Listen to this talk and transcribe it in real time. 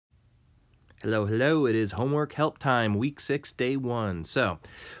Hello, hello. It is homework help time, week 6, day 1. So,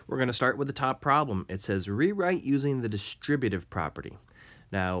 we're going to start with the top problem. It says rewrite using the distributive property.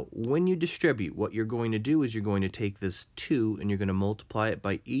 Now, when you distribute, what you're going to do is you're going to take this 2 and you're going to multiply it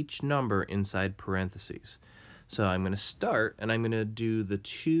by each number inside parentheses. So, I'm going to start and I'm going to do the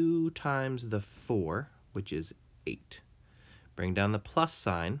 2 times the 4, which is 8. Bring down the plus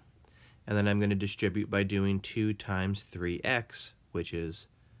sign, and then I'm going to distribute by doing 2 times 3x, which is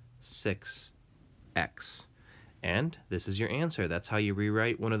 6x. And this is your answer. That's how you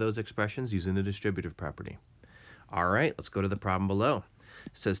rewrite one of those expressions using the distributive property. All right, let's go to the problem below.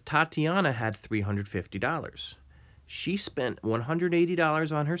 It says Tatiana had $350. She spent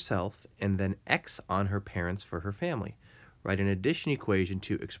 $180 on herself and then X on her parents for her family. Write an addition equation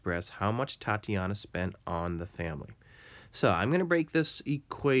to express how much Tatiana spent on the family. So I'm going to break this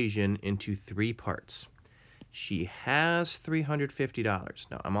equation into 3 parts. She has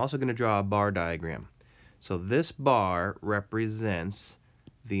 $350. Now, I'm also going to draw a bar diagram. So this bar represents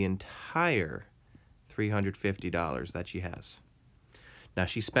the entire $350 that she has. Now,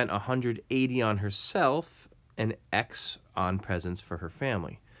 she spent $180 on herself and X on presents for her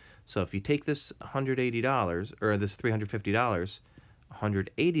family. So if you take this $180, or this $350,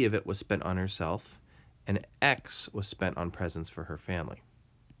 180 of it was spent on herself, and X was spent on presents for her family.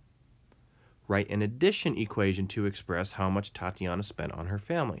 Write an addition equation to express how much Tatiana spent on her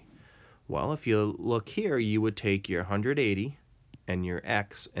family. Well, if you look here, you would take your 180 and your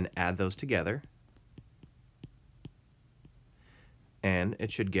X and add those together, and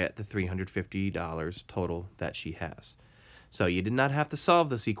it should get the $350 total that she has. So you did not have to solve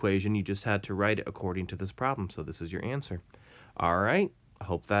this equation, you just had to write it according to this problem, so this is your answer. All right, I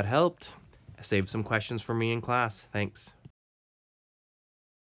hope that helped. Save some questions for me in class. Thanks.